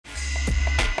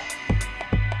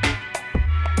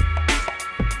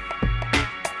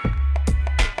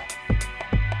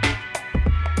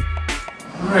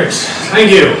Alright,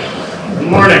 thank you. Good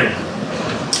morning.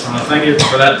 Thank you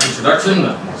for that introduction.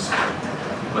 That was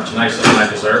much nicer than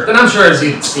I deserved. And I'm sure as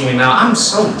you see me now, I'm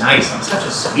so nice. I'm such a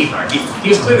sweetheart. He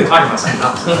was clearly talking about something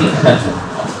else.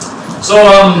 So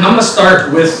I'm going to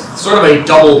start with sort of a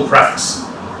double preface.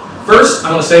 First,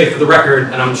 I'm going to say for the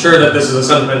record, and I'm sure that this is a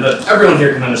sentiment that everyone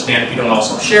here can understand if you don't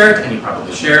also share it, and you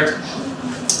probably share it.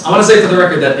 I want to say for the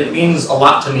record that it means a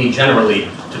lot to me generally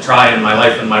to try in my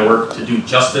life and my work to do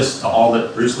justice to all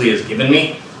that Bruce Lee has given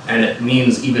me, and it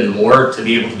means even more to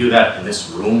be able to do that in this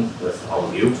room with all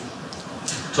of you.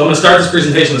 So I'm going to start this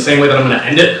presentation the same way that I'm going to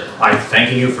end it, by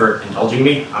thanking you for indulging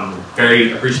me. I'm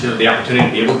very appreciative of the opportunity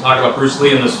to be able to talk about Bruce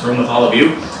Lee in this room with all of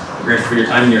you. I'm grateful for your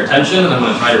time and your attention, and I'm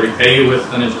going to try to repay you with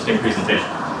an interesting presentation.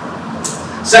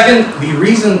 Second, the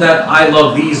reason that I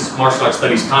love these martial arts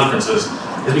studies conferences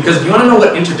is because if you want to know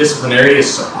what interdisciplinarity is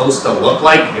supposed to look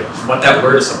like, what that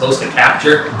word is supposed to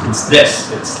capture, it's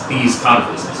this. It's these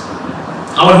conferences.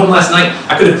 I went home last night,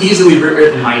 I could have easily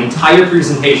rewritten my entire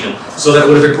presentation so that it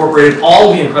would have incorporated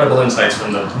all the incredible insights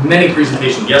from the many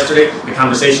presentations yesterday, the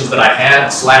conversations that I had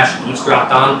 /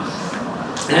 eavesdropped on,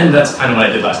 and that's kind of what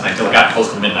I did last night until it got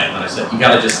close to midnight, and then I said, you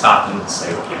gotta just stop and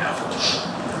say what you have.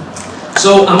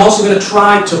 So I'm also going to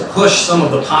try to push some of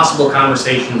the possible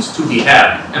conversations to be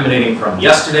had, emanating from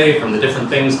yesterday, from the different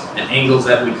things and angles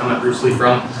that we come at Bruce Lee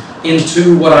from,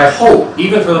 into what I hope,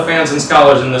 even for the fans and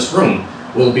scholars in this room,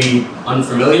 will be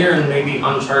unfamiliar and maybe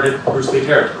uncharted Bruce Lee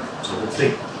territory. So we'll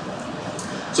see.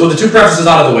 So with the two prefaces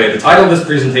out of the way, the title of this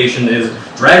presentation is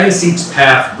Dragon Seeks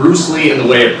Path, Bruce Lee and the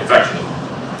Way of Perfectionism.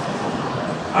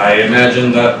 I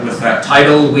imagine that with that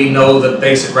title, we know the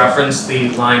basic reference, the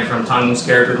line from Tang's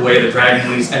character, The Way of the Dragon,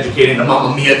 when he's educating the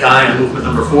Mamma Mia guy in movement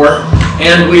number 4,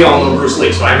 and we all know Bruce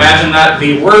Lee. So I imagine that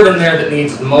the word in there that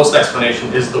needs the most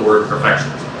explanation is the word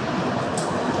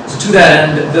perfectionism. So to that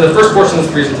end, the first portion of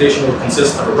this presentation will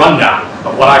consist of a rundown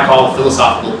of what I call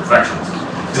philosophical perfectionism.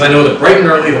 Because I know that bright and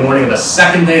early the morning of the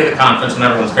second day of the conference, when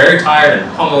everyone's very tired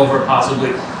and hungover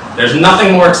possibly, there's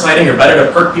nothing more exciting or better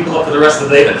to perk people up for the rest of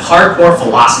the day than hardcore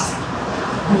philosophy.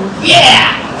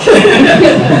 Yeah!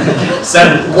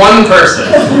 Said one person.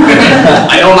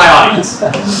 I know my audience.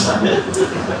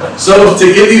 So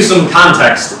to give you some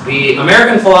context, the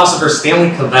American philosopher Stanley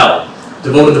Cavell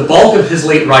devoted the bulk of his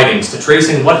late writings to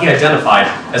tracing what he identified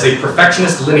as a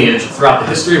perfectionist lineage throughout the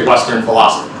history of Western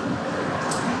philosophy.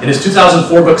 In his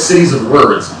 2004 book, Cities of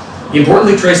Words, he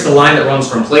importantly traced the line that runs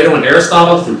from Plato and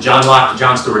Aristotle through John Locke to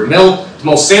John Stuart Mill, to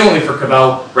most saliently for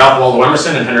Cavell, Ralph Waldo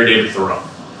Emerson and Henry David Thoreau.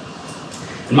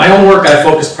 In my own work, I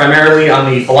focused primarily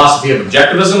on the philosophy of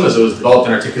objectivism as it was developed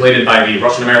and articulated by the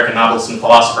Russian-American novelist and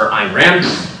philosopher Ayn Rand,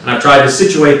 and I've tried to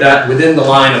situate that within the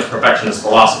line of perfectionist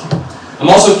philosophy. I'm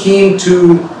also keen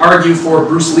to argue for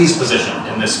Bruce Lee's position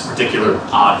in this particular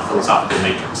odd philosophical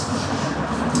matrix,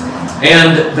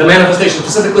 and the manifestation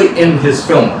specifically in his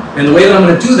film work. And the way that I'm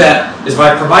going to do that is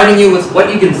by providing you with what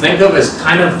you can think of as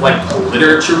kind of like a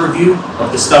literature review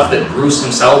of the stuff that Bruce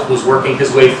himself was working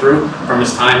his way through from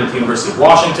his time at the University of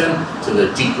Washington to the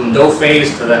Jeet Kune Do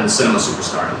phase to then cinema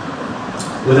superstardom,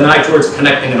 with an eye towards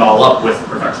connecting it all up with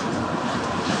perfectionism.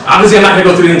 Obviously, I'm not going to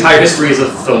go through the entire histories of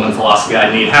film and philosophy.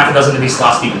 I'd need half a dozen to be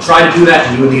slots to even try to do that,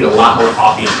 and you would need a lot more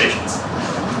coffee and patience.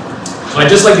 So I'd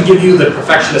just like to give you the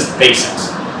perfectionist basics.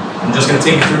 I'm just going to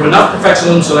take you through enough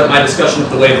perfectionism so that my discussion of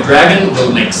The Way of the Dragon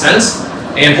will make sense,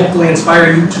 and hopefully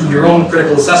inspire you to your own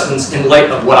critical assessments in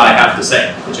light of what I have to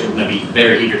say, which I'm going to be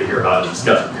very eager to hear about in the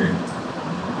discussion period.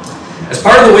 As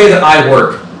part of the way that I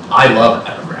work, I love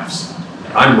epigraphs.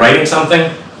 If I'm writing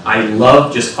something, I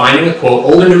love just finding a quote,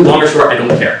 old or new, long or short, I don't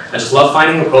care. I just love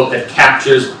finding a quote that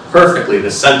captures perfectly the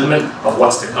sentiment of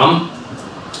what's to come.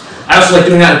 I also like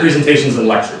doing that in presentations and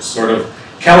lectures, sort of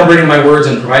calibrating my words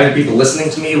and providing people listening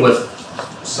to me with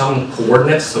some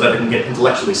coordinates so that they can get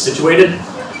intellectually situated.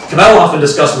 Cavell often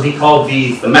discussed what he called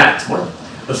the thematics,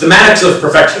 the thematics of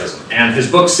perfectionism, and his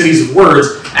book, Cities of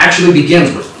Words, actually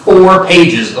begins with 4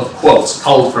 pages of quotes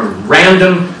culled from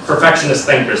random perfectionist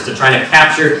thinkers to try to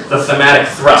capture the thematic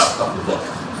thrust of the book.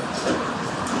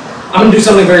 I'm going to do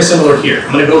something very similar here.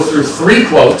 I'm going to go through 3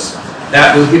 quotes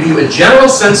that will give you a general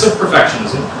sense of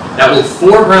perfectionism, that will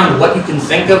foreground what you can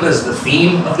think of as the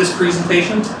theme of this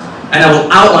presentation, and that will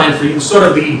outline for you sort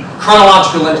of the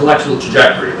chronological intellectual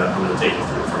trajectory that I'm going to take you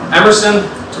through, from Emerson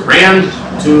to Rand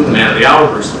to the man of the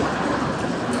hour, Bruce Lee.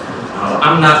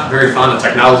 I'm not very fond of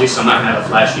technology, so I'm not going to have a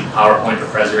flashy PowerPoint or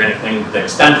Prezi or anything. The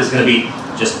extent is going to be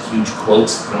just huge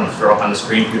quotes I'm going to throw up on the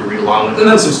screen for you to read along with, and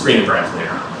then some screen grabs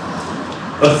later on.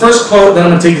 But the first quote that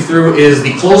I'm going to take you through is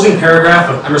the closing paragraph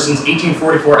of Emerson's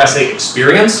 1844 essay,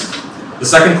 Experience. The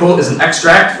second quote is an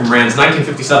extract from Rand's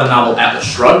 1957 novel, Atlas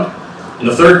Shrugged. And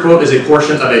the third quote is a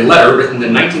portion of a letter written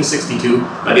in 1962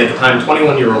 by the, at the time,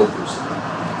 21-year-old Bruce Lee.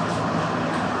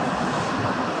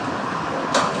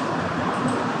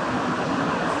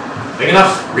 Big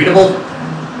enough? Readable?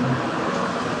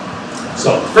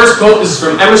 So, the first quote is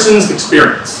from Emerson's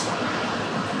Experience.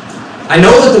 I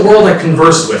know that the world I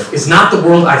converse with is not the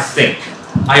world I think.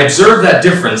 I observe that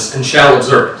difference and shall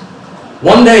observe it.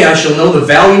 One day I shall know the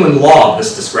value and law of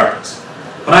this discrepancy.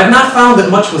 But I have not found that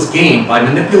much was gained by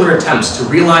manipular attempts to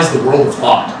realize the world of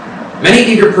thought.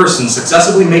 Many eager persons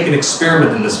successively make an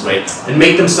experiment in this way and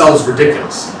make themselves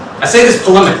ridiculous. I say this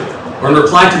polemically, or in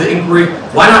reply to the inquiry,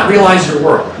 why not realize your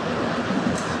world?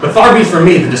 But far be from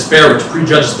me the despair which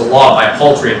prejudges the law by a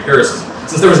paltry empiricism,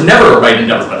 since there was never a right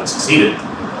endeavor but it succeeded.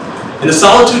 In the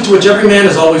solitude to which every man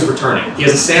is always returning, he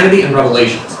has a sanity and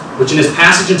revelations, which in his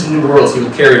passage into new worlds he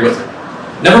will carry with him.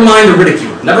 Never mind the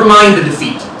ridicule, never mind the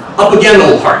defeat. Up again,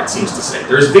 old heart, it seems to say.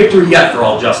 There is victory yet for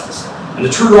all justice. And the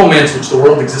true romance which the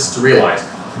world exists to realize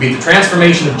will be the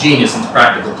transformation of genius into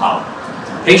practical power.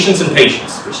 Patience and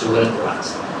patience, which shall limit the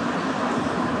last.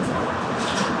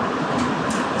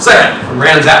 Second, from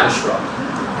Rand's Atlas Shrugged.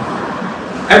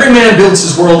 Every man builds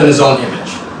his world in his own image.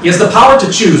 He has the power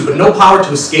to choose, but no power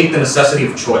to escape the necessity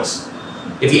of choice.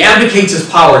 If he abdicates his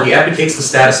power, he abdicates the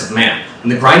status of man,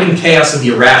 and the grinding chaos of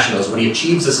the irrational is what he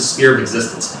achieves as a sphere of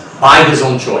existence, by his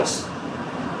own choice.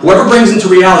 Whoever brings into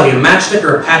reality a matchstick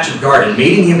or a patch of garden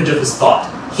made in the image of his thought,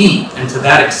 he, and to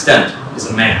that extent, is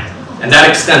a man, and that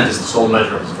extent is the sole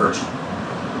measure of his virtue.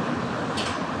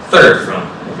 Third, from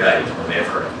a guy you may have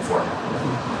heard of before.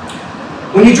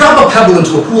 When you drop a pebble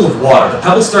into a pool of water, the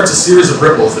pebble starts a series of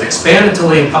ripples that expand until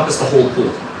they encompass the whole pool.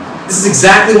 This is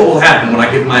exactly what will happen when I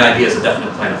give my ideas a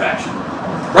definite plan of action.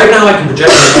 Right now I can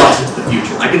project my thoughts into the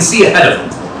future. I can see ahead of them.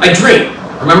 I dream.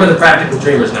 Remember, the practical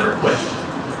dreamers never quit.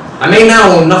 I may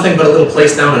now own nothing but a little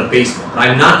place down in a basement, but I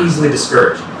am not easily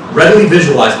discouraged. Readily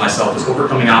visualize myself as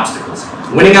overcoming obstacles,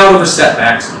 winning out over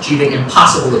setbacks, achieving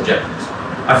impossible objectives.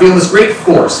 I feel this great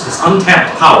force, this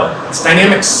untapped power, this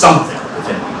dynamic something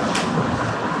within me.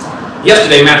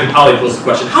 Yesterday, Matthew Polly posed the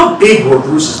question, how big were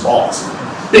Bruce's balls?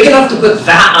 Big enough to put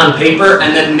that on paper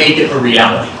and then make it a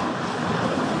reality.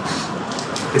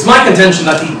 It's my contention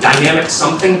that the dynamic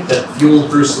something that fueled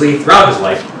Bruce Lee throughout his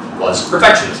life was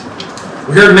perfectionism.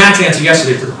 We heard Matt's answer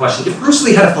yesterday to the question, if Bruce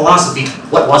Lee had a philosophy,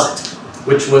 what was it?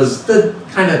 Which was the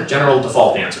kind of general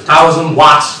default answer. Taoism,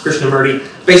 Watts,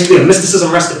 Krishnamurti, basically a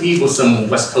mysticism recipe with some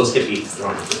West Coast hippie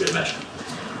thrown in for good measure.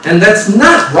 And that's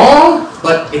not wrong,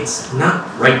 but it's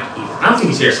not right either. I don't think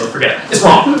he's here, so forget it. It's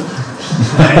wrong.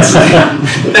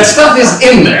 That stuff is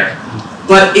in there,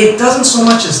 but it doesn't so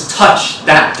much as touch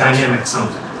that dynamic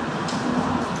something.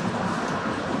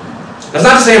 That's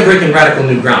not to say I'm breaking radical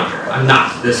new ground here. I'm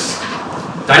not. This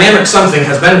dynamic something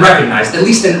has been recognized, at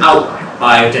least in outline,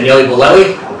 by Daniele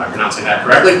Bolelli, I hope I'm pronouncing that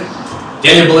correctly.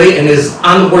 Daniele Bolelli, in his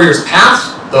On the Warrior's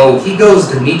Path, though he goes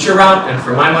the Nietzsche route, and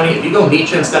for my money, if you go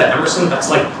Nietzsche instead of Emerson, that's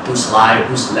like Bruce Lee,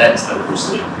 Bruce Led instead of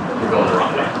Bruce Lee. You're going the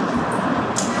wrong way.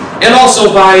 And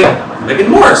also by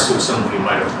Megan Morris, who some of you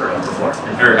might have heard of before,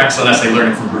 in her excellent essay,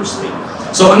 Learning from Bruce Lee.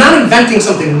 So I'm not inventing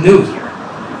something new here.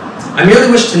 I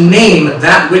merely wish to name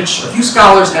that which a few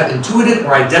scholars have intuited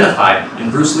or identified in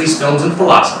Bruce Lee's films and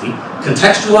philosophy,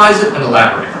 contextualize it, and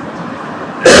elaborate.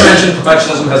 As I mentioned,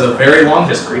 perfectionism has a very long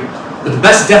history, but the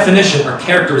best definition or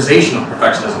characterization of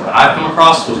perfectionism that I've come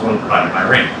across was one provided by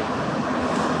Rand.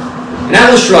 In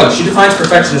Atlas Shrugged, she defines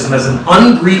perfectionism as an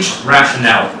unbreached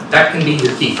rationality. That can be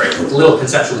your key phrase, a little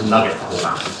conceptual nugget to hold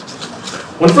on to.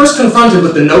 When first confronted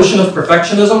with the notion of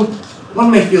perfectionism, one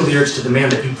may feel the urge to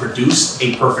demand that you produce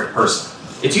a perfect person.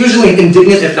 It's usually an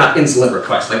indignant, if not insolent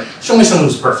request, like, show me someone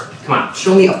who's perfect. Come on,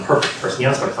 show me a perfect person.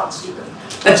 Yeah, that's what I thought, stupid.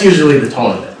 That's usually the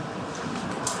tone of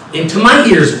it. And to my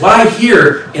ears, what I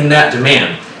hear in that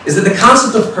demand is that the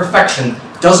concept of perfection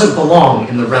doesn't belong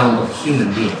in the realm of a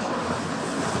human being.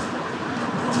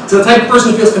 To the type of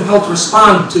person who feels compelled to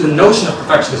respond to the notion of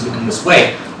perfectionism in this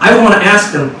way, I would want to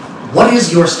ask them, what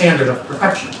is your standard of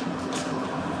perfection?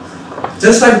 To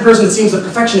this type of person, it seems that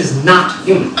perfection is not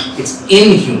human. It's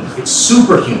inhuman. It's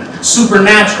superhuman,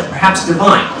 supernatural, perhaps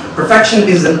divine. Perfection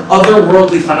is an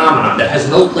otherworldly phenomenon that has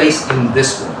no place in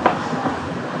this world.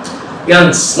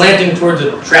 Beyond slanting towards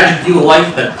a tragic view of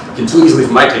life that can too easily,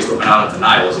 for my taste, open out into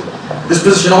nihilism, this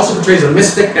position also portrays a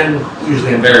mystic and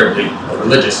usually invariably a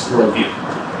religious worldview.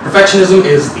 Perfectionism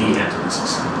is the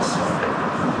antithesis.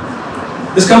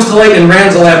 This comes to light in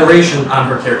Rand's elaboration on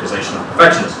her characterization of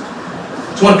perfectionism.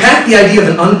 To unpack the idea of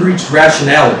an unbreached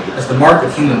rationality as the mark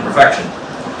of human perfection,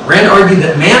 Rand argued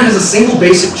that man has a single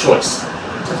basic choice,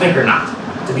 to think or not,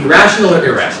 to be rational or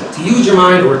irrational, to use your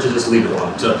mind or to just leave it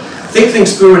alone, to think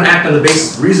things through and act on the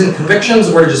basis of reason and convictions,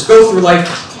 or to just go through life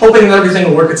hoping that everything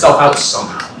will work itself out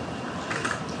somehow.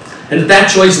 And that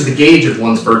choice is the gauge of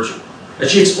one's virtue.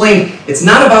 As she explained, it's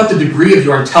not about the degree of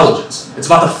your intelligence. It's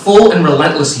about the full and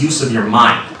relentless use of your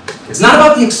mind. It's not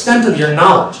about the extent of your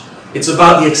knowledge. It's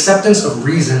about the acceptance of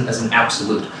reason as an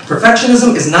absolute.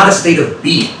 Perfectionism is not a state of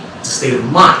being. It's a state of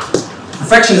mind.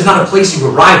 Perfection is not a place you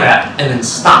arrive at and then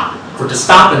stop. For to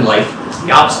stop in life is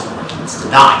the opposite. It's to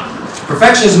die.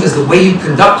 Perfectionism is the way you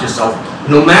conduct yourself,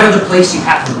 no matter the place you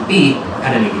happen to be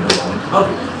at any given moment of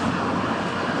your life.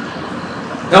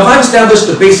 Now, if I've established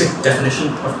the basic definition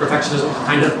of perfectionism,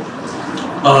 kind of,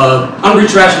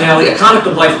 unreached rationality, a conduct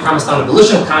of life premised on a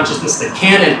volitional consciousness that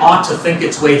can and ought to think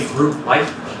its way through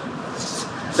life,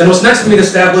 then what's next for me to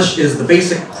establish is the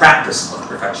basic practice of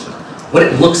perfectionism, what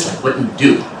it looks like, what you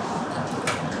do.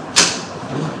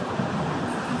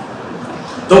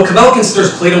 Though Cavell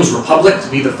considers Plato's Republic to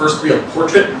be the first real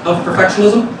portrait of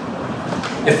perfectionism,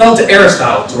 it fell to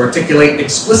Aristotle to articulate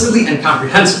explicitly and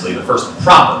comprehensively the first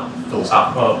proper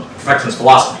perfectionist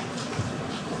philosophy.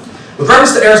 With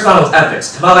reference to Aristotle's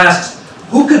ethics, Cavell asks,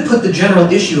 who could put the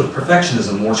general issue of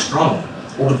perfectionism more strongly,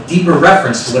 or with deeper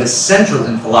reference to what is central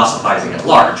in philosophizing at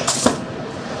large?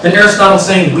 Then Aristotle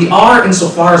saying, we are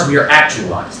insofar as we are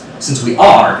actualized, since we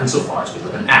are insofar as we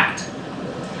live and act.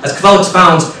 As Cavell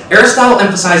expounds, Aristotle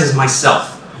emphasizes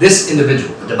myself, this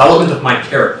individual, the development of my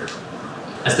character,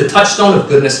 as the touchstone of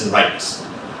goodness and rightness.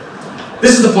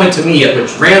 This is the point to me at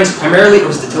which Rand's primarily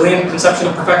Aristotelian conception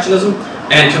of perfectionism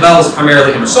and Cavell's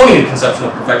primarily Emersonian conception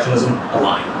of perfectionism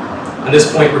align. On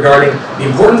this point regarding the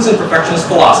importance in perfectionist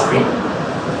philosophy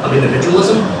of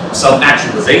individualism, of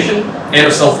self-actualization, and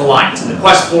of self-reliance in the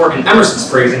quest for, in Emerson's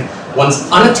phrasing, one's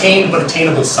unattained but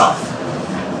attainable self.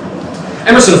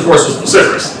 Emerson, of course, was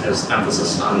vociferous in his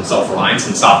emphasis on self-reliance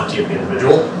and sovereignty of the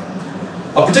individual.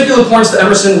 Of particular importance to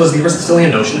Emerson was the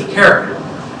Aristotelian notion of character.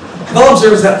 Cavell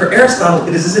observes that for Aristotle,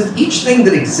 it is as if each thing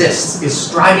that exists is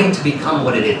striving to become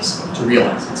what it is, to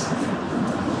realize itself.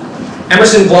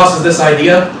 Emerson glosses this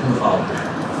idea in the following manner.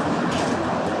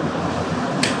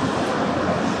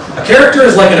 A character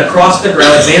is like an acrostic or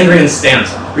Alexandrian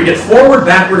stanza. Read it forward,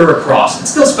 backward, or across. It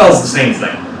still spells the same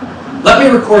thing. Let me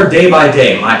record day by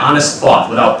day my honest thought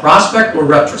without prospect or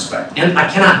retrospect, and I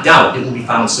cannot doubt it will be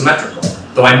found symmetrical,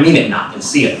 though I mean it not and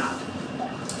see it not.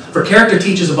 For character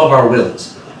teaches above our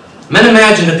wills. Men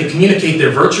imagine that they communicate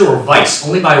their virtue or vice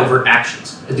only by overt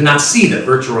actions, and do not see that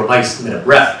virtue or vice emit a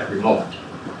breath every moment.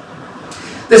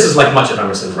 This is like much of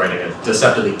Emerson's writing, a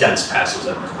deceptively dense passage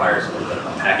that requires a little bit of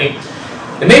unpacking.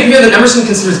 It may appear that Emerson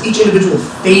considers each individual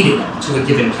fated to a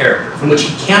given character, from which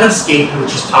he cannot escape and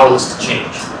which is powerless to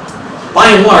change.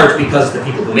 By and large, because the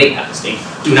people who make that mistake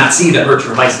do not see that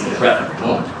virtue or vice emit a breath every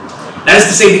moment. That is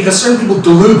to say, because certain people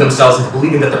delude themselves into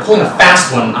believing that they're pulling a fast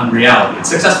one on reality and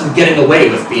successfully getting away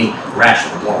with being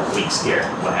rational, moral, weak, scared,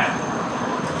 what have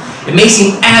you. It may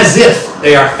seem as if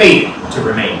they are fated to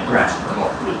remain rational,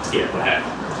 moral, weak, scared, what have you.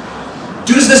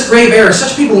 Due to this grave error,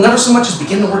 such people never so much as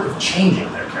begin the work of changing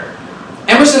their character.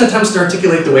 Emerson attempts to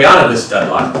articulate the way out of this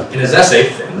deadlock in his essay,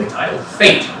 fittingly titled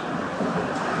Fate.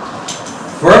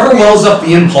 Forever wells up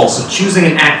the impulse of choosing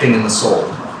and acting in the soul.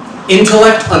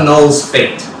 Intellect annuls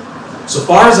fate. So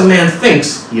far as a man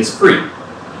thinks, he is free.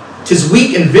 'Tis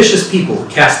weak and vicious people who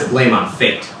cast the blame on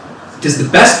fate. 'Tis the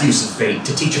best use of fate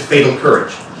to teach a fatal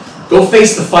courage. Go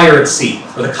face the fire at sea,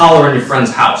 or the cholera in your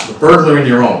friend's house, the burglar in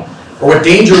your own, or what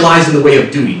danger lies in the way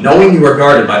of duty, knowing you are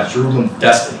guarded by the cherubim of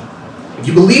destiny. If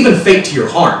you believe in fate to your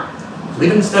harm,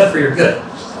 believe it instead for your good.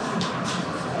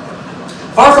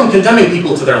 Far from condemning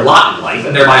people to their lot in life,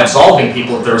 and thereby absolving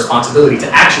people of their responsibility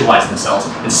to actualize themselves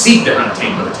and seek their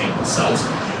unattained but attainable selves,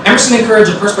 Emerson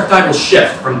encouraged a perspectival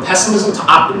shift from pessimism to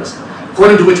optimism,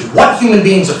 according to which what human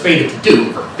beings are fated to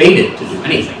do, or fated to do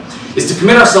anything, is to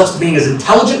commit ourselves to being as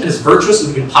intelligent and as virtuous as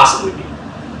we can possibly be.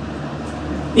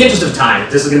 In the interest of time,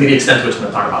 this is going to be the extent to which I'm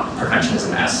going to talk about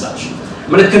perfectionism as such. I'm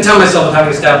going to content myself with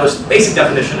having established the basic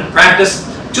definition and practice,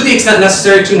 to the extent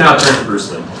necessary to now turn to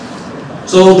Bruce Lee.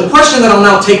 So the question that I'll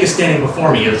now take is standing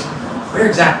before me is, where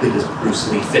exactly does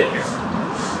Bruce Lee fit here?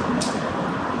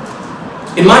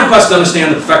 In my quest to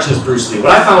understand the perfectionist Bruce Lee,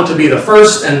 what I found to be the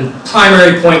first and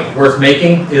primary point worth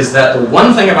making is that the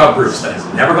one thing about Bruce that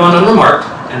has never gone unremarked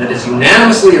and that is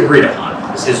unanimously agreed upon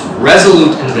is his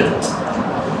resolute individualism.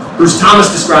 Bruce Thomas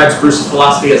describes Bruce's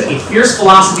philosophy as a fierce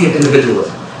philosophy of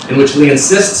individualism, in which Lee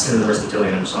insists, in the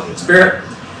Aristotelian Emersonian spirit,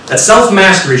 that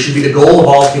self-mastery should be the goal of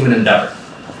all human endeavor.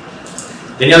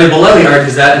 Daniele Bolelli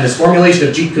argues that, in his formulation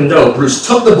of Jeet Kune Bruce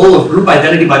took the bull of group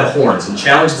identity by the horns and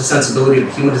challenged the sensibility of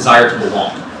the human desire to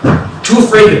belong. Too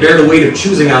afraid to bear the weight of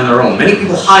choosing on their own, many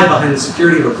people hide behind the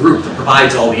security of a group that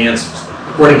provides all the answers.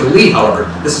 According to Lee, however,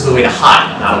 this is a way to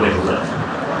hide, not a way to live.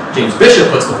 James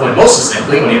Bishop puts the point most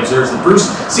succinctly when he observes that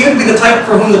Bruce seemed to be the type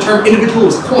for whom the term individual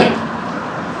was coined.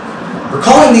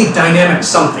 Recalling the dynamic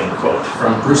something quote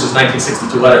from Bruce's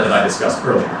 1962 letter that I discussed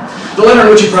earlier, the letter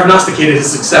in which he prognosticated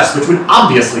his success, which would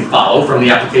obviously follow from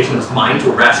the application of his mind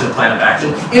to a rational plan of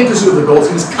action in pursuit of the goals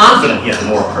he was confident he had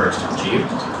the moral courage to achieve.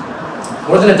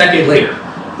 More than a decade later,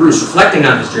 Bruce, reflecting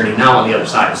on his journey now on the other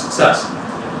side of success,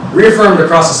 reaffirmed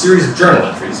across a series of journal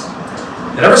entries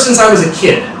that ever since I was a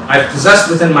kid, I've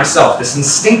possessed within myself this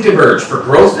instinctive urge for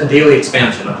growth and daily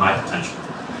expansion of my potential.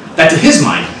 That to his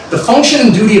mind, the function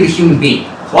and duty of a human being,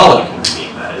 quality human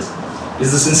being that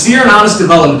is the sincere and honest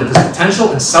development of his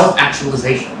potential and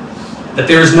self-actualization. That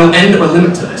there is no end or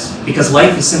limit to this, because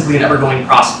life is simply an ever-going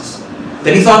process.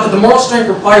 That he thought that the moral strength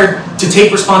required to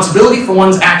take responsibility for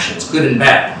one's actions, good and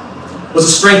bad, was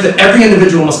a strength that every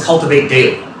individual must cultivate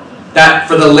daily. That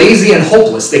for the lazy and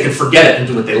hopeless, they could forget it and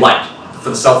do what they like.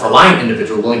 For the self-reliant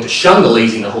individual willing to shun the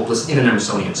lazy and the hopeless in an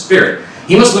Emersonian spirit,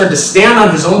 he must learn to stand on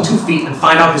his own 2 feet and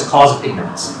find out his cause of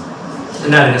ignorance.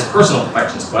 And that in his personal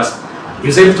perfectionist quest, he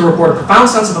was able to report a profound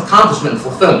sense of accomplishment and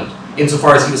fulfillment,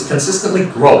 insofar as he was consistently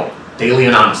growing, daily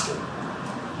and honestly.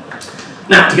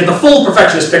 Now, to get the full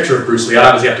perfectionist picture of Bruce Lee, I'd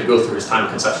obviously have to go through his time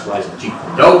conceptualizing Jeet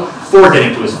Kune Do before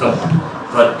getting to his film.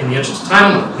 But in the interest of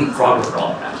time, I'm going to leapfrog over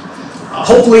all of that.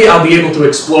 Hopefully, I'll be able to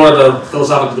explore the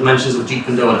philosophical dimensions of Jeet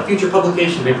Kune Do in a future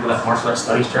publication, maybe for that martial arts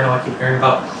studies journal I keep hearing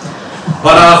about.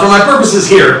 But for my purposes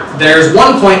here, there's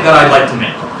one point that I'd like to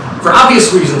make. For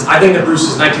obvious reasons, I think that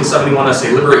Bruce's 1971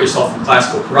 essay, Liberate Yourself from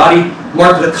Classical Karate,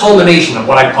 marked the culmination of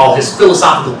what I'd call his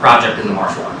philosophical project in the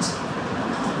martial arts.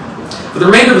 For the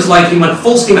remainder of his life, he went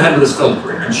full steam ahead with his film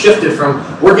career and shifted from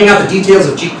working out the details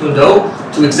of Jeet Kune Do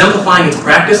to exemplifying its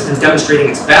practice and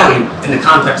demonstrating its value in the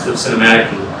context of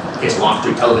cinematic and, in case of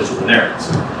long-street television,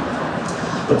 narratives.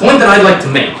 The point that I'd like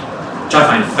to make, which I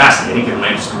find fascinating given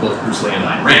my interest in both Bruce Lee and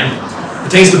Ayn Rand,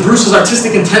 pertains to Bruce's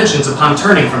artistic intentions upon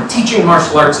turning from teaching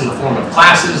martial arts in the form of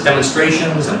classes,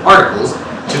 demonstrations, and articles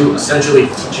to essentially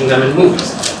teaching them in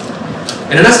movies.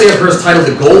 In an essay of hers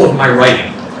titled The Goal of My Writing,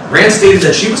 Rand stated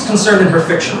that she was concerned in her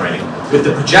fiction writing with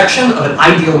the projection of an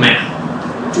ideal man.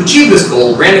 To achieve this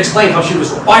goal, Rand explained how she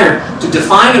was required to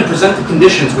define and present the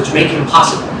conditions which make him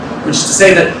possible, which is to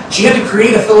say that she had to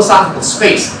create a philosophical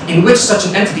space in which such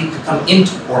an entity could come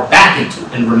into, or back into,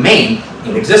 and remain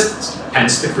in existence,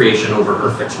 hence the creation over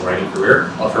her fiction writing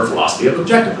career of her philosophy of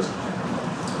objectivism.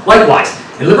 Likewise,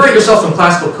 in Liberate Yourself from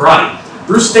Classical Karate,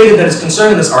 Bruce stated that his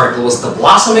concern in this article was the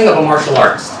blossoming of a martial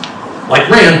artist. Like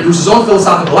Rand, Bruce's own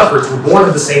philosophical efforts were born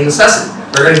of the same necessity,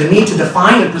 regarding the need to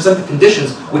define and present the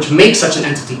conditions which make such an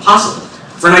entity possible.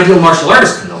 For an ideal martial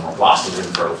artist can no more blossom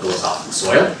in fertile philosophical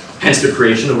soil, hence the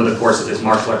creation over the course of his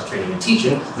martial arts training and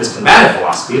teaching of this combative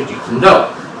philosophy of Jeet Kune Do.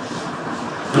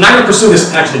 I'm not going to pursue this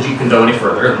connection to Jeet Kune Do any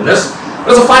further than this, but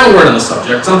as a final word on the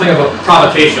subject, something of a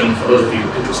provocation for those of you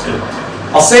interested,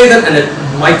 I'll say that, and it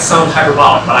might sound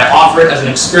hyperbolic, but I offer it as an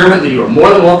experiment that you are more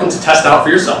than welcome to test out for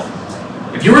yourself.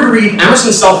 If you were to read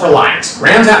Emerson's Self-Reliance,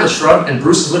 Rand's Atlas Shrugged, and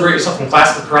Bruce's Liberate Yourself from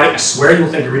Classical Karate, I swear you will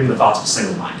think you're reading the thoughts of a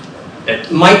single mind.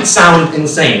 It might sound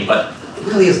insane, but it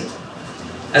really isn't.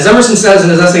 As Emerson says in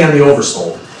his essay on the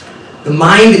Oversoul, the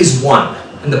mind is one,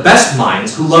 and the best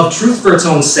minds, who love truth for its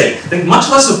own sake, think much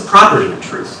less of property than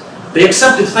truth. They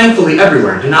accept it thankfully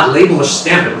everywhere, and do not label or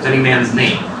stamp it with any man's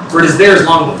name, for it is theirs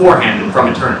long beforehand and from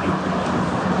eternity.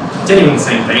 Continuing the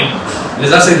same vein, in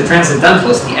his essay The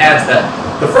Transcendentalist, he adds that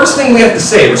the first thing we have to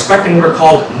say respecting what are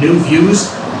called new views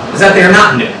is that they are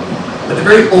not new, but the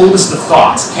very oldest of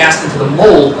thoughts cast into the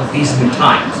mold of these new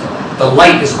times. The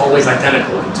light is always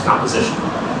identical in its composition.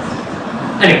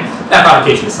 Anyway, that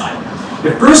provocation aside,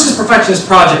 if Bruce's perfectionist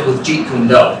project with Jeet Kune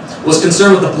Do was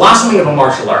concerned with the blossoming of a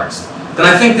martial artist, then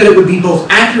I think that it would be both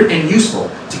accurate and useful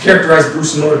to characterize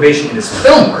Bruce's motivation in his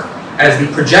film work as the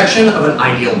projection of an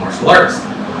ideal martial artist.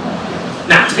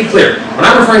 Now, to be clear, when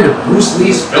I'm referring to Bruce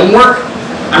Lee's film work,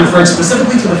 I'm referring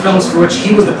specifically to the films for which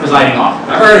he was the presiding author.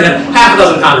 I've already had half a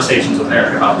dozen conversations with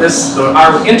Eric about this, so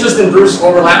our interest in Bruce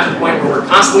overlapped to the point where we're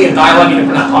constantly in dialogue even if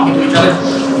we're not talking to each other.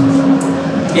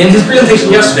 In his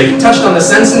presentation yesterday, he touched on the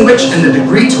sense in which and the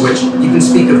degree to which you can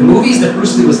speak of movies that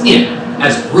Bruce Lee was in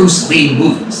as Bruce Lee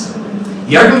movies.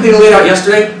 The argument that he laid out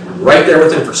yesterday, right there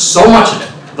with him for so much of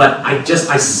it, but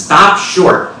I stopped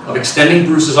short of extending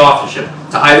Bruce's authorship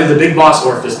to either The Big Boss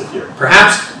or Fist of Fury.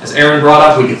 Perhaps, as Aaron brought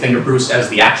up, we could think of Bruce as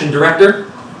the action director.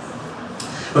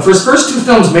 But for his first two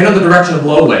films made under the direction of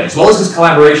Lo Wei, as well as his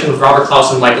collaboration with Robert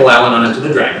Klaus and Michael Allen on Enter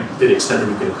the Dragon, to the extent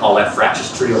that we could call that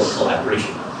fractious trio a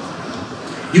collaboration,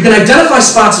 You can identify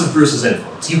spots of Bruce's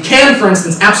influence. You can, for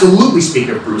instance, absolutely speak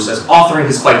of Bruce as authoring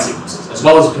his fight sequences, as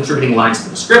well as contributing lines to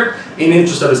the script in the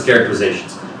interest of his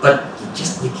characterizations. But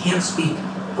you can't speak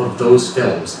of those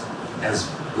films as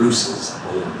Bruce's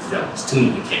own films. To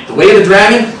me, you can't. The Way of the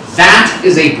Dragon, that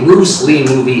is a Bruce Lee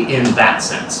movie in that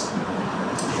sense.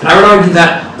 And I would argue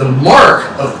that the mark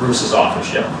of Bruce's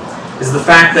authorship is the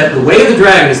fact that The Way of the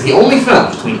Dragon is the only film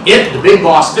between it, The Big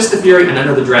Boss, Fist of Fury, and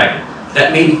Enter the Dragon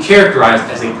that may be characterized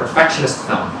as a perfectionist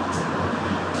film.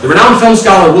 The renowned film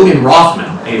scholar William Rothman,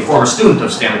 a former student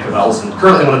of Stanley Cavell's and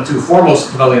currently one of the two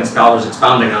foremost Cavellian scholars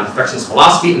expounding on perfectionist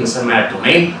philosophy in the cinematic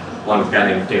domain, along with a guy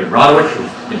named David Roderick, who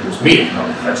introduced me to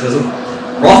perfectionism,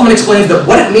 Rothman explains that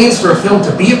what it means for a film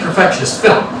to be a perfectionist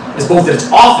film is both that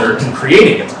its author, in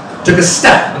creating it, took a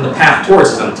step on the path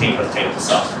towards his unattainable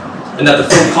self, and that the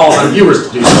film calls on viewers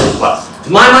to do so as well. To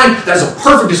my mind, that is a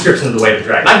perfect description of The Way of the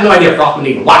Dragon. I have no idea if Rothman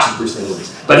even watches Bruce Lee movies,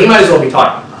 but he might as well be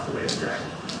talking about The Way of the Dragon.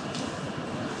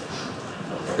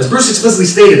 As Bruce explicitly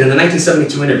stated in the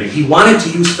 1972 interview, he wanted to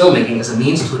use filmmaking as a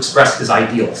means to express his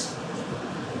ideals.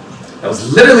 That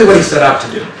was literally what he set out to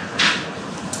do.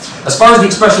 As far as the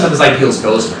expression of his ideals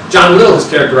goes, John Little has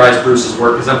characterized Bruce's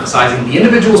work as emphasizing the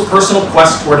individual's personal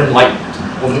quest toward enlightenment,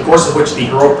 over the course of which the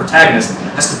heroic protagonist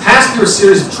has to pass through a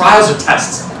series of trials or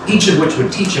tests, each of which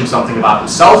would teach him something about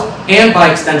himself, and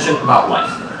by extension, about life.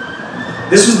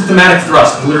 This was the thematic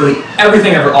thrust of literally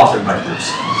everything ever authored by Bruce.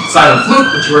 Silent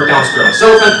Flute, which he worked on with Sterling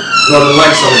Silverman, Northern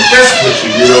Lights, Southern Fist, which he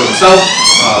rewrote himself,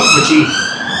 which he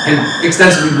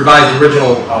extensively revised the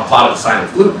original plot of the Silent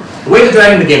Flute, The Way of the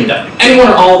Dragon, The Game of Death. Anyone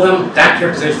or all of them, that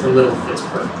characterization for Little fits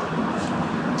perfectly.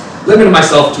 Limiting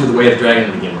myself to The Way of the Dragon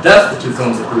and The Game of Death, the two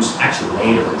films that Bruce actually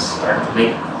made, or at least started to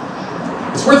make.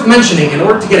 It's worth mentioning, in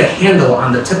order to get a handle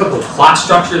on the typical plot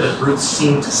structure that Bruce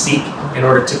seemed to seek in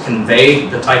order to convey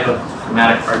the type of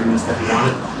thematic arguments that he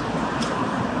wanted.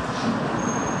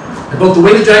 And both The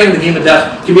Way of the Dragon and The Game of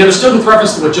Death can be understood with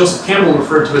reference to what Joseph Campbell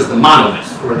referred to as the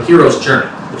monomyth, or the hero's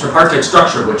journey, the tripartite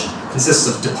structure which consists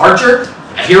of departure,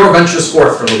 a hero ventures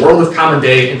forth from the world of common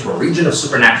day into a region of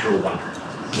supernatural wonder.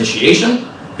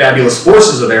 Initiation, fabulous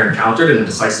forces are there encountered and a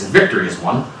decisive victory is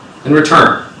won. In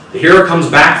return, the hero comes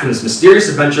back from this mysterious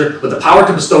adventure with the power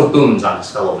to bestow boons on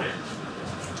his fellow man.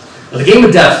 Now, The Game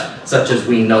of Death, such as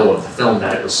we know of the film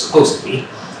that it was supposed to be,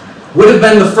 would have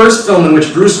been the first film in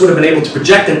which Bruce would have been able to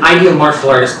project an ideal martial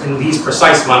artist in these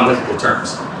precise monolithical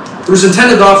terms. Bruce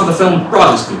intended to offer the film,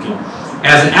 broadly speaking,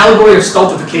 as an allegory of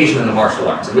stultification in the martial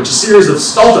arts, in which a series of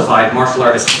stultified martial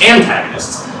artist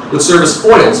antagonists would serve as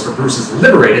foils for Bruce's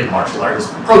liberated martial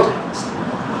artist protagonist.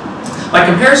 By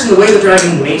comparison, The Way of the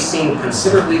Dragon may seem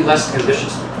considerably less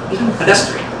ambitious, even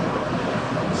pedestrian.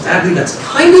 Sadly, that's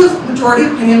kind of majority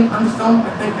opinion on the film,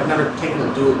 I think. I've never taken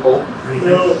a dual poll or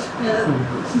anything.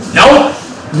 No?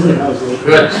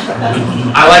 Good.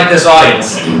 I like this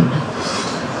audience.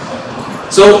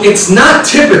 So it's not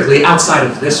typically, outside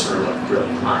of this room of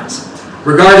brilliant minds,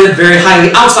 regarded very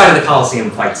highly outside of the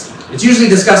Coliseum fight scene. It's usually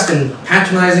discussed in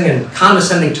patronizing and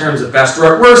condescending terms at best,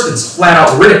 or at worst, it's flat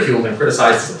out ridiculed and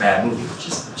criticized as a bad movie, which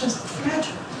is just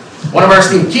tragic. One of our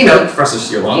esteemed keynote, Professor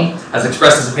Searlung, has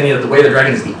expressed his opinion that The Way of the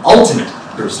Dragon is the ultimate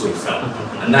Bruce Lee film,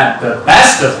 and that the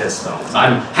best of his films.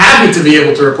 I'm happy to be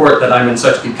able to report that I'm in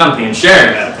such good company and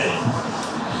sharing that opinion.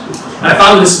 And I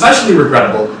found it especially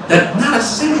regrettable that not a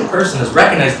single person has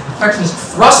recognized the perfectionist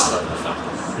thrust of the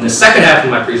film. In the second half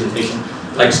of my presentation,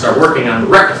 I'd like to start working on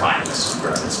rectifying this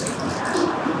mistake.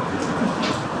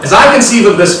 As I conceive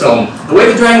of this film, The Way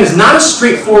of the Dragon is not as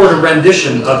straightforward a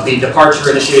rendition of the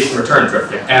departure, initiation, return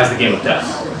triptych as The Game of Death.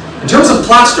 In terms of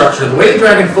plot structure, The Way of the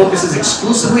Dragon focuses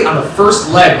exclusively on the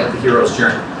first leg of the hero's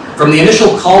journey, from the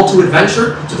initial call to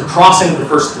adventure to the crossing of the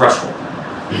first threshold.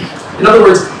 In other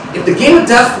words, if The Game of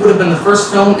Death would have been the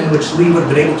first film in which Lee would have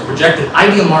been able to project an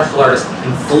ideal martial artist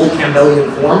in full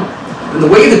Campbellian form, then The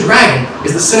Way of the Dragon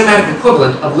is the cinematic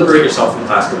equivalent of Liberate Yourself from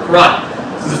classical karate.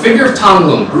 Through the figure of Tong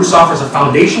Lung, Bruce offers a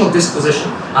foundational disquisition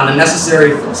on the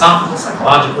necessary philosophical,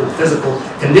 psychological, physical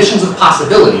conditions of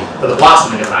possibility for the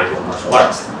blossoming of an ideal martial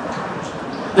artist.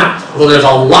 Now, although there's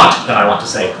a lot that I want to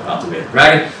say about The Way of the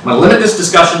Dragon, I'm going to limit this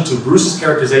discussion to Bruce's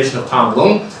characterization of Tong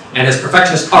Lung and his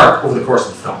perfectionist arc over the course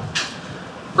of the film.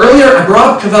 Earlier, I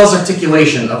brought up Cavell's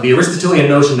articulation of the Aristotelian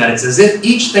notion that it's as if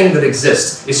each thing that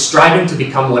exists is striving to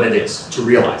become what it is, to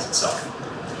realize itself.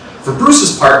 For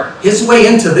Bruce's part, his way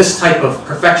into this type of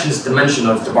perfectionist dimension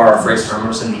of, to borrow a phrase from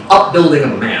Emerson, the upbuilding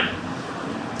of a man,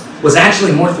 was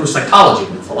actually more through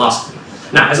psychology than philosophy.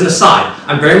 Now, as an aside,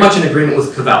 I'm very much in agreement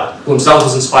with Cavell, who himself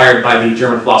was inspired by the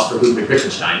German philosopher Ludwig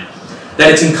Wittgenstein,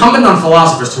 that it's incumbent on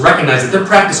philosophers to recognize that their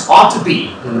practice ought to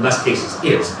be, in the best cases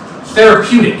is,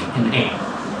 therapeutic in aim.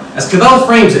 As Cavell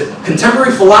frames it,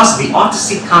 contemporary philosophy ought to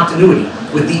seek continuity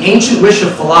with the ancient wish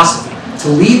of philosophy to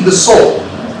lead the soul,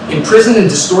 imprisoned and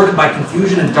distorted by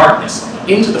confusion and darkness,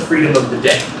 into the freedom of the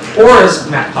day. Or, as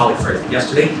Matt Colley phrased it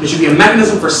yesterday, it should be a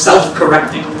mechanism for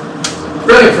self-correcting.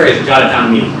 Brilliant phrase, I got it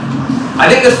down immediately. I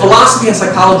think that philosophy and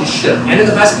psychology should, and in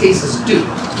the best cases do,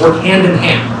 work hand in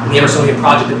hand in the Emersonian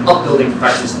project of upbuilding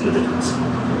perfectionist individuals.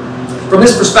 From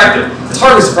this perspective, it's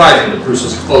hardly surprising that Bruce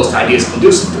was exposed to ideas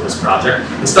conducive to this project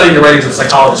and studying the writings of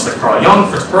psychologists like Carl Jung,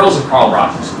 Fritz Perls, and Carl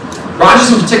Rogers. Rogers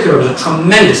in particular was a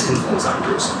tremendous influence on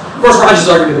Bruce. Of course, Rogers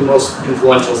is arguably the most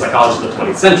influential psychologist of the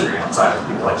 20th century, outside of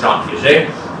people like Jean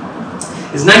Piaget.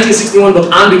 His 1961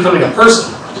 book, On Becoming a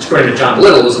Person, which according to John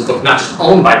Little was a book not just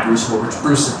owned by Bruce, but which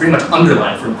Bruce has pretty much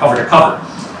underlined from cover to cover.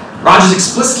 Rogers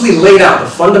explicitly laid out the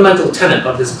fundamental tenet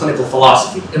of his clinical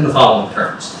philosophy in the following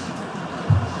terms.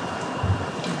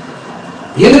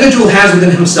 The individual has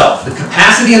within himself the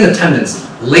capacity and the tendency,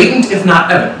 latent if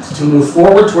not evident, to move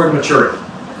forward toward maturity.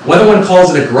 Whether one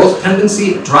calls it a growth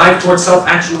tendency, a drive toward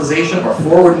self-actualization, or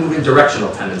forward-moving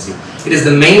directional tendency, it is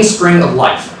the mainspring of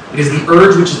life. It is the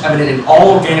urge which is evident in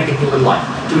all organic and human life,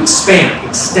 to expand,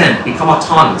 extend, become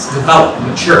autonomous, develop,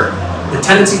 mature. The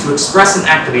tendency to express and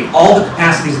activate all the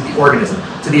capacities of the organism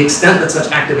to the extent that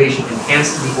such activation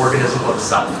enhances the organism of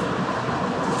self.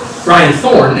 Brian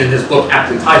Thorne, in his book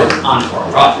aptly titled On Carl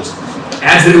Rogers,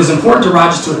 adds that it was important to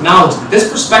Rogers to acknowledge that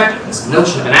this perspective, this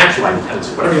notion of an actualizing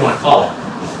tendency, whatever you want to call it,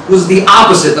 was the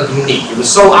opposite of unique. It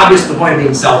was so obvious to the point of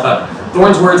being self-evident. In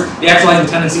Thorne's words, the actualizing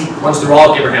tendency runs through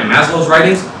all of Abraham Maslow's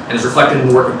writings and is reflected in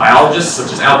the work of biologists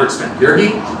such as Albert Svend-Bjørge,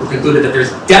 who concluded that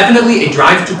there's definitely a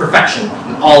drive to perfection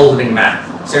in all living matter.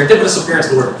 Serendipitous appearance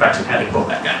of the word perfection, had to quote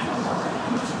that guy.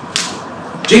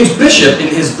 James Bishop, in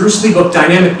his Bruce Lee book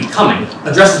Dynamic Becoming,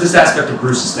 addresses this aspect of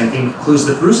Bruce's thinking and concludes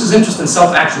that Bruce's interest in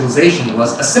self-actualization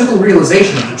was a simple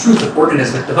realization of the truth of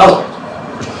organismic development.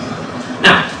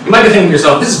 Now, you might be thinking to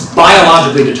yourself, this is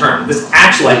biologically determined, this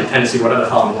actualizing tendency, whatever the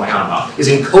hell I'm going on about, is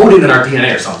encoded in our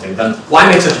DNA or something, then why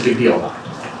make such a big deal about it?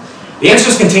 The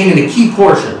answer is contained in a key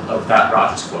portion of that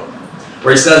Rogers quote,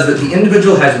 where he says that the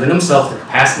individual has within himself the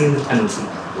capacity and the tendency,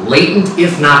 latent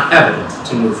if not evident,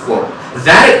 to move forward.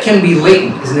 That it can be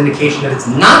latent is an indication that it's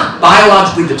not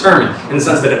biologically determined in the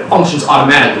sense that it functions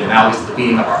automatically, analogous to the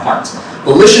beating of our hearts.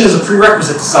 Volition is a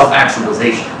prerequisite to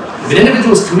self-actualization. If an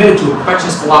individual is committed to a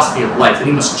perfectionist philosophy of life, then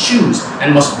he must choose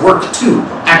and must work to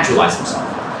actualize himself.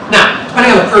 Now,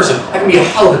 depending on the person, that can be a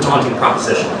hell of a daunting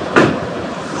proposition.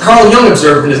 Carl Jung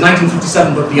observed in his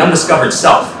 1957 book, The Undiscovered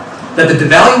Self, that the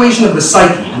devaluation of the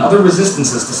psyche and other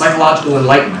resistances to psychological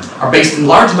enlightenment are based in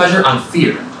large measure on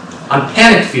fear, on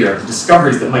panic fear of the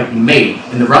discoveries that might be made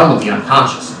in the realm of the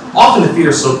unconscious. Often the fear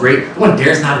is so great that one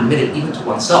dares not admit it even to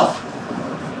oneself.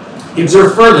 He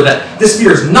observed further that this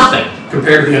fear is nothing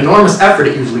compared to the enormous effort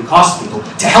it usually costs people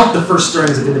to help the first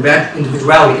stirrings of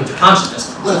individuality into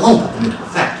consciousness, let alone put them into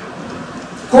effect.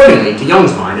 Accordingly, to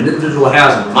Jung's mind, an individual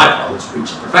has, on my part, which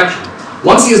reached perfection,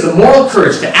 once he has the moral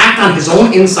courage to act on his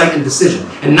own insight and decision,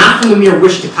 and not from the mere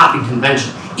wish to copy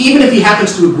convention, even if he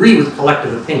happens to agree with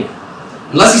collective opinion.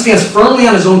 Unless he stands firmly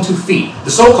on his own 2 feet,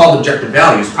 the so-called objective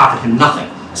values profit him nothing,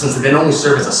 since they only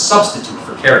serve as a substitute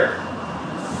for character.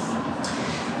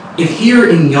 If here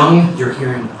in Jung you're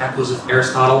hearing echoes of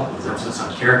Aristotle, his emphasis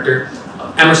on character,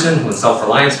 of Emerson, who in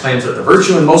Self-Reliance claims that the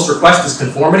virtue in most request is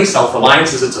conformity,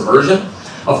 self-reliance is its aversion,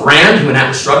 of Rand, who in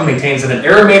Atlas Shrugged maintains that an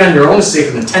error made on your own is safer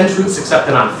than 10 truths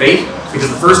accepted on faith, because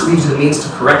the first leaves you the means to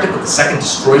correct it, but the second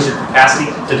destroys your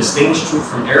capacity to distinguish truth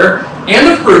from error,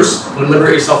 and of Bruce, who in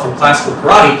Liberate Yourself from Classical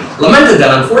Karate, lamented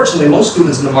that unfortunately most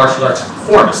students in the martial arts are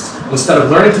conformists, who instead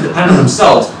of learning to depend on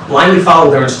themselves, blindly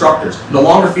follow their instructors, no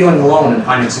longer feeling alone and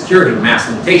finding security in mass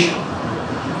imitation.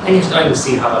 And you're starting to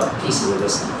see how the pieces of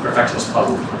this perfectionist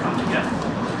puzzle can come together.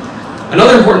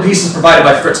 Another important piece is provided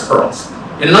by Fritz Perls.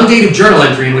 In an undated journal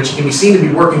entry in which he can be seen to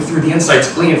be working through the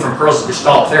insights gleaned from Perls'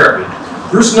 Gestalt therapy,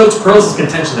 Bruce notes Perls'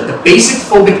 contention that the basic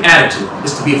phobic attitude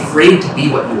is to be afraid to be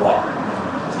what you are.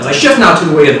 As I shift now to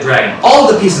The Way of the Dragon, all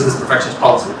of the pieces of this perfectionist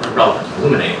policy are relevant to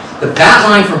illuminate that that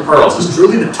line from Perls is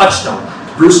truly the touchstone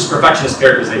to Bruce's perfectionist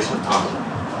characterization of Tom.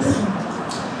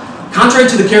 Contrary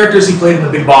to the characters he played in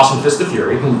The Big Boss and Fist of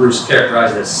Fury, whom Bruce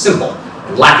characterized as simple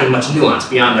and lacking much nuance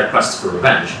beyond their quest for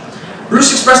revenge,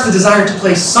 Bruce expressed the desire to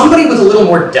play somebody with a little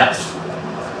more depth,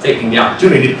 taking the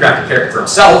opportunity to craft a character for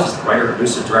himself as the writer,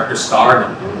 producer, director, star,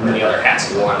 and many other hats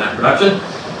he wore on that production.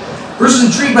 Bruce was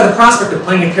intrigued by the prospect of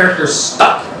playing a character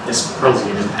stuck in this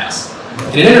Perlsian impasse.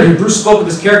 In an interview, Bruce spoke of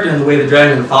his character in The Way of the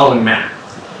Dragon in the following manner.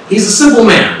 He's a simple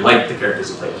man, like the characters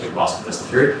he played in Big Boss and Fist of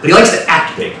Fury, but he likes to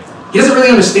act big. He doesn't really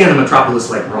understand a metropolis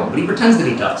like Rome, but he pretends that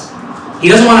he does. He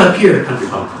doesn't want to appear the country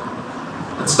bumpkin.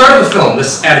 At the start of the film,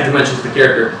 this added dimension to the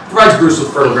character provides Bruce with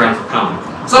fertile ground for comedy.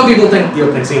 Some people think the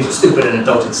opening scenes are stupid and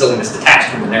indulgent silliness detached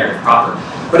from the narrative proper,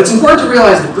 but it's important to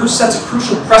realize that Bruce sets a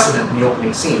crucial precedent in the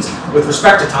opening scenes with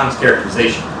respect to Tong's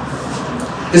characterization.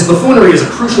 His buffoonery is a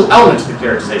crucial element to the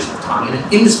characterization of Tong and an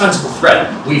indispensable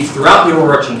thread weaved throughout the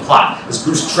overarching plot as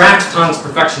Bruce tracks Tong's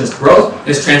perfectionist growth and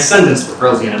his transcendence with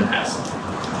Rosie and impasse.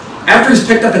 After he's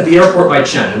picked up at the airport by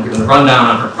Chen and given the rundown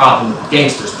on her problem with the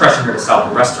gangsters pressuring her to sell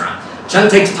the restaurant, Chen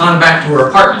takes Tong back to her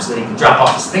apartment so that he can drop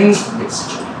off his things and get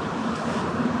situated.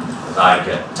 I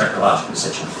get technologically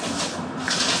situated.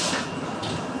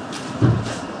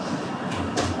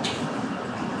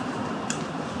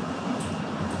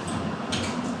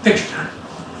 Picture time.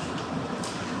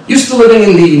 Used to living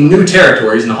in the new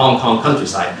territories in the Hong Kong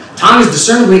countryside, Tong is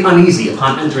discernibly uneasy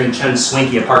upon entering Chen's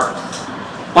swanky apartment.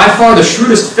 By far the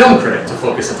shrewdest film critic to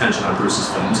focus attention on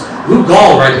Bruce's films, Lou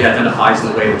Gall rightly identifies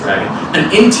in The Way of Dragon an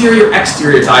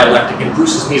interior-exterior dialectic in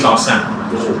Bruce's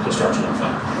mise-en-scène, visual construction of the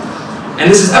film.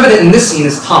 And this is evident in this scene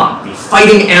as Tong, the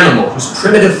fighting animal whose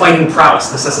primitive fighting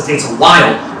prowess necessitates a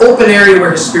wild, open area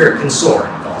where his spirit can soar,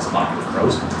 in Gall's evocative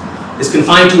prose, is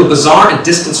confined to a bizarre and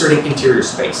disconcerting interior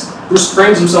space. Bruce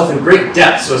frames himself in great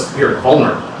depth so as to appear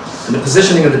vulnerable, and the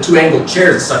positioning of the two angled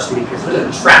chairs is such that he appears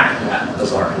literally trapped in that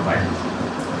bizarre environment.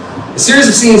 A series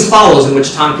of scenes follows in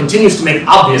which Tong continues to make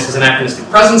obvious his anachronistic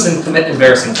presence and commit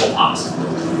embarrassing faux pas.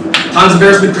 Tong's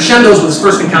embarrassment crescendos with his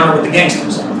first encounter with the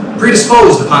gangsters.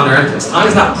 Predisposed upon their entrance, Tong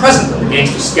is not present when the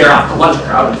gangsters scare off the lunch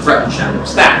crowd and threaten Chen with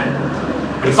staff.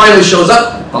 When he finally shows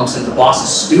up, bumps into the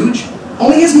boss's stooge,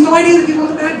 only he has no idea that he's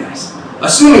one of the bad guys.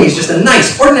 Assuming he's just a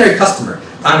nice, ordinary customer,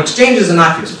 Tong exchanges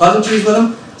innocuous pleasantries with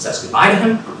him, says goodbye to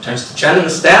him, returns to Chen and the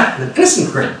staff with an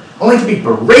innocent grin, only to be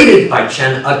berated by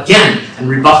Chen again and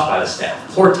rebuffed by the staff.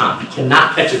 Poor Tong, he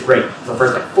cannot catch a break for the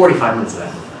first 45 minutes of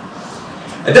that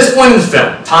movie. At this point in the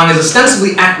film, Tong is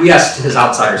ostensibly acquiesced to his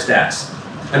outsider status,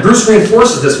 and Bruce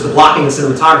reinforces this with blocking the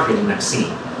cinematography in the next scene.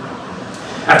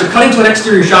 After cutting to an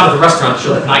exterior shot of the restaurant to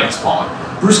show that night has fallen,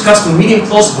 Bruce cuts to a medium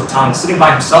close-up of Tong sitting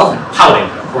by himself and pouting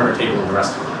at a corner table in the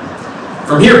restaurant.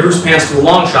 From here, Bruce pans to a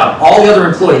long shot of all the other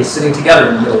employees sitting together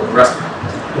in the middle of the restaurant.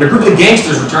 When a group of the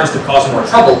gangsters returns to cause more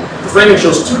trouble, the framing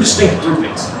shows two distinct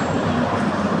groupings.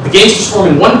 The gangsters form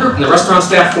in one group and the restaurant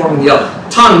staff form in the other.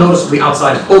 Tong noticeably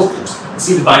outside of both groups, and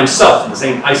seated by himself in the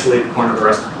same isolated corner of the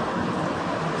restaurant.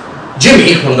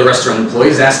 Jimmy, one of the restaurant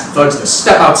employees, asks the thugs to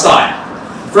step outside.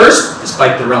 First,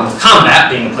 despite the realm of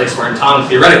combat being a place where Tong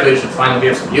theoretically should finally be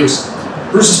of some use,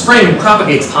 Bruce's framing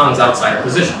propagates Tong's outsider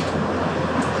position.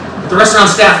 With the restaurant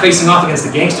staff facing off against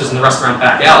the gangsters in the restaurant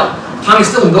back alley, Tong is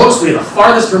still noticeably at the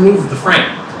farthest remove of the frame,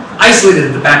 isolated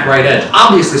at the back right edge,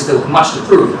 obviously still with much to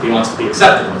prove if he wants to be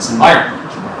accepted in this environment.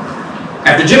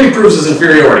 After Jimmy proves his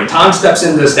inferiority, Tong steps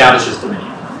in to establish his dominion.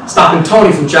 Stopping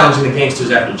Tony from challenging the gangsters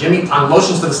after Jimmy, Tong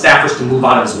motions for the staffers to move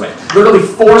out of his way, literally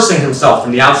forcing himself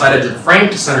from the outside edge of the frame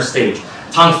to center stage.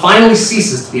 Tong finally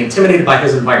ceases to be intimidated by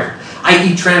his environment,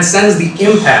 i.e. transcends the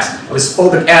impasse of his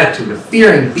phobic attitude of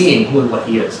fearing being who and what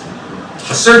he is,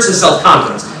 asserts his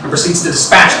self-confidence, and proceeds to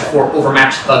dispatch the four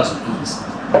overmatched thugs with ease.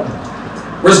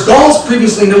 Whereas Gall's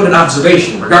previously noted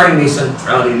observation regarding the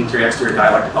centrality of the interior-exterior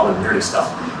dialectic, all the nerdy stuff,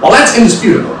 while that's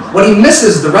indisputable, what he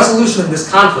misses is the resolution of this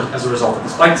conflict as a result of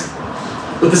this fight scene.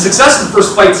 With the success of the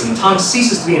first fight scene, Tong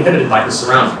ceases to be inhibited by his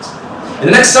surroundings. In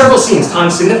the next several scenes, Tong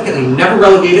is significantly never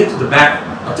relegated to the back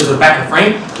of the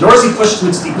frame, nor is he pushed to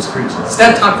its deepest crease.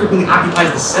 Instead, Tong frequently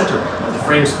occupies the center of the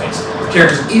frame space, with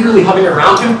characters eagerly hovering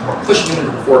around him or pushing him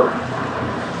into the foreground.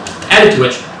 Added to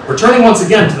which, returning once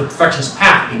again to the perfectionist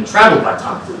path being traveled by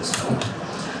Tong through this film,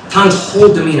 Tong's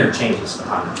whole demeanor changes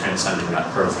upon transcending that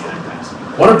prosy impasse.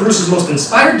 One of Bruce's most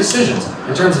inspired decisions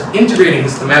in terms of integrating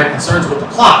his thematic concerns with the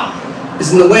plot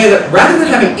is in the way that rather than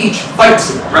having each fight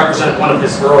scene represent one of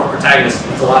his heroic protagonist's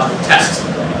mythological tests,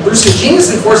 Bruce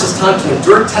ingeniously forces Tong to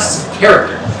endure tests of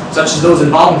character, such as those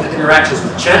involving his interactions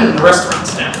with Chen and the restaurant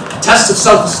staff, tests of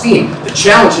self-esteem that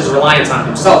challenge his reliance on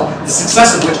himself, the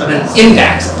success of which are then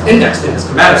indexed in his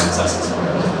combative successes.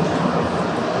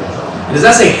 In his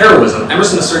essay Heroism,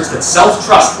 Emerson asserts that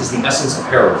self-trust is the essence of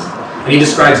heroism, and he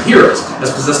describes heroes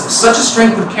as possessed of such a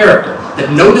strength of character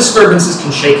that no disturbances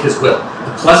can shake his will,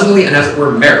 but pleasantly and as it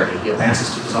were merrily he advances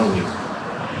to his own use.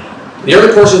 In the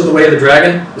early portions of The Way of the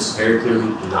Dragon, this is very clearly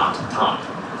not Tong.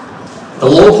 The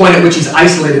low point at which he's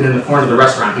isolated in the corner of the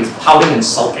restaurant, he's pouting and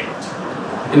sulking.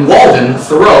 In Walden,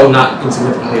 Thoreau, not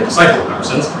insignificantly a disciple of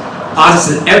Emerson's,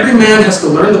 posits that every man has to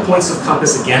learn the points of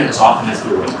compass again as often as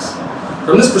he awakes.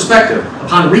 From this perspective,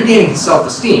 upon regaining his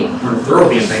self-esteem, or Thoreau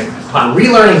being vain, upon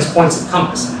relearning his points of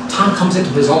compass, Tong comes into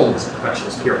his own as a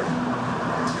perfectionist hero.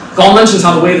 Gall mentions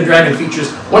how The Way of the Dragon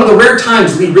features one of the rare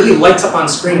times Lee really lights up on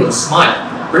screen with a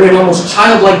smile, bringing an almost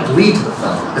childlike glee to the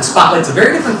film that spotlights a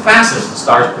very different facet of the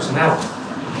star's personality.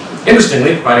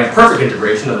 Interestingly, providing a perfect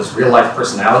integration of his real-life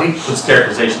personality with his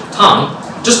characterization of Tom,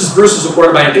 just as Bruce was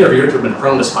reported by an interviewer to have been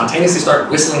prone to spontaneously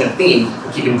start whistling a theme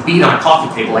and keeping beat on a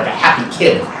coffee table like a happy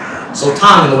kid, so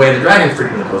Tom, in The Way of the Dragon,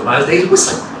 frequently goes about his days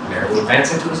whistling, merrily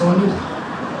advancing to his own music.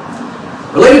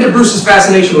 Related to Bruce's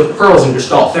fascination with pearls and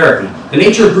Gestalt therapy, the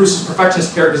nature of Bruce's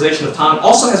perfectionist characterization of Tom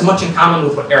also has much in common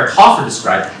with what Eric Hoffer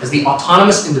described as the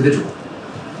autonomous individual.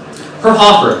 Per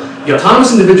Hoffer, the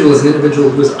autonomous individual is an individual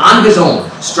who is on his own,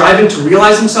 striving to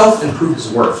realize himself and prove his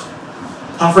worth.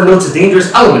 Hoffer notes a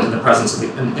dangerous element in the presence of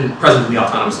the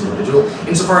autonomous individual,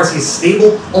 insofar as he is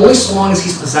stable only so long as he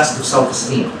is possessed of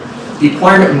self-esteem, the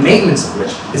acquirement and maintenance of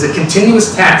which is a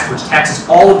continuous task which taxes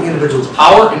all of the individual's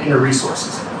power and inner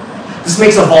resources. This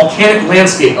makes a volcanic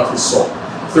landscape of his soul,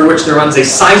 through which there runs a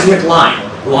seismic line,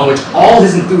 along which all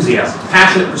his enthusiasm,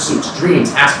 passionate pursuits,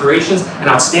 dreams, aspirations, and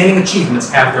outstanding achievements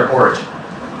have their origin.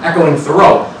 Echoing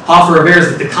Thoreau, Hoffer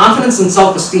avers that the confidence and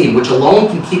self-esteem which alone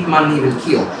can keep him on an even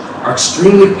keel are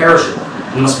extremely perishable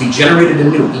and must be generated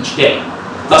anew each day.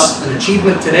 Thus, an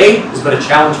achievement today is but a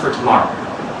challenge for tomorrow.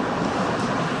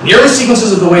 In the early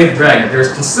sequences of The Way of the Dragon, there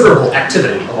is considerable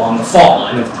activity along the fault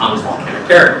line of Tom's volcanic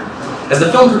character. As the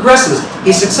film progresses,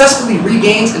 he successfully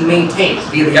regains and maintains,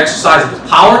 via the exercise of his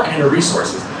power and inner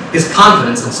resources, his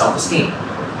confidence and self-esteem.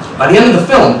 By the end of the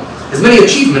film, his many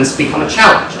achievements become a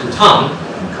challenge, and Tom,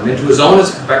 come into his own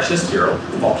as a perfectionist hero,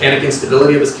 the volcanic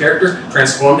instability of his character,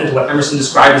 transformed into what Emerson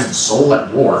described as the soul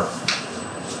at war,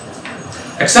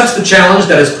 accepts the challenge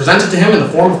that is presented to him in the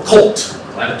form of Colt,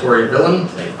 a gladiatorial villain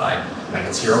played by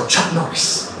Megan's hero, Chuck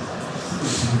Norris.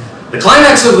 The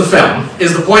climax of the film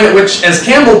is the point at which, as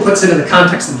Campbell puts it in the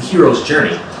context of the hero's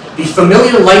journey, the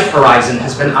familiar life horizon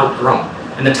has been outgrown,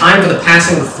 and the time for the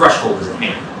passing of the threshold is at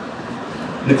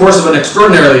hand. In the course of an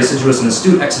extraordinarily assiduous and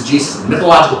astute exegesis of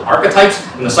mythological archetypes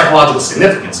and the psychological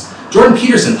significance, Jordan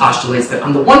Peterson postulates that,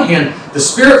 on the one hand, the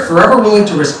spirit forever willing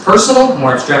to risk personal,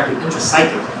 more abstractly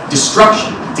intrapsychic,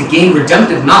 destruction to gain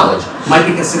redemptive knowledge might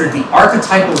be considered the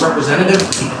archetypal representative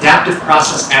of the adaptive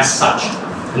process as such,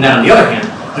 and that, on the other hand,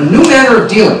 a new manner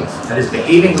of dealing with, that is,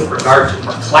 behaving with regard to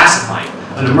or classifying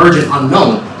an emergent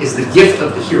unknown, is the gift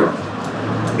of the hero.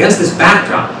 Against this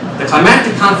backdrop, the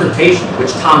climactic confrontation in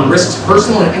which Tom risks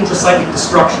personal and intrapsychic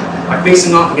destruction by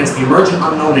facing off against the emergent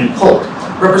unknown in Colt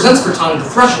represents for Tom the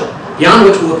threshold, beyond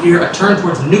which will appear a turn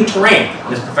towards new terrain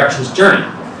on his perfectionist journey.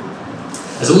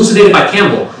 As elucidated by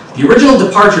Campbell, the original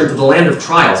departure into the land of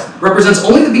trials represents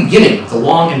only the beginning of the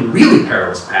long and really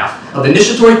perilous path of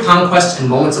initiatory conquests and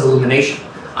moments of illumination,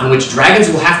 on which dragons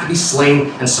will have to be slain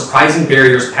and surprising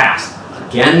barriers passed,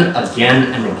 again,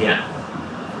 again, and again.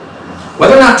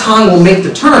 Whether or not Tom will make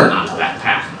the turn onto that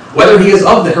path, whether he is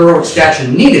of the heroic stature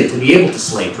needed to be able to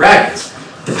slay dragons,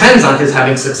 depends on his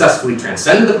having successfully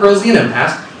transcended the Peirosian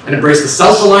impasse and embraced the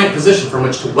self-reliant position from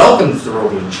which to welcome the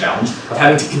Thoreauvian challenge of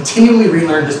having to continually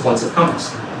relearn his points of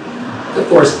compass. Of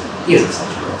course, he is of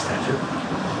such heroic stature.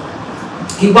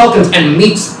 He welcomes and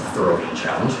meets the Thoreauvian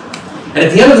challenge, and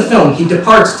at the end of the film, he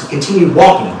departs to continue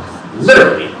walking,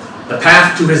 literally, the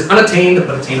path to his unattained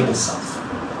but attainable self.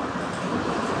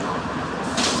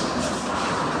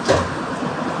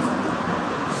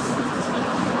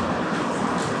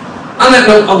 On that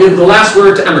note, I'll give the last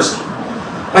word to Emerson,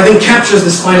 who I think captures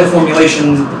this final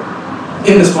formulation,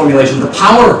 the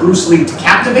power of Bruce Lee to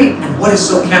captivate, and what is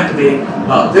so captivating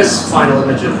about this final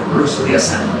image of Bruce Lee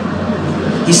ascending.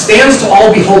 He stands to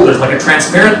all beholders like a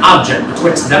transparent object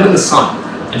betwixt them and the sun,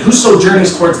 and whoso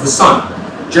journeys towards the sun,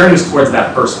 journeys towards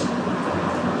that person.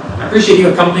 I appreciate you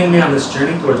accompanying me on this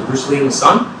journey towards Bruce Lee and the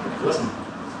sun. Listen.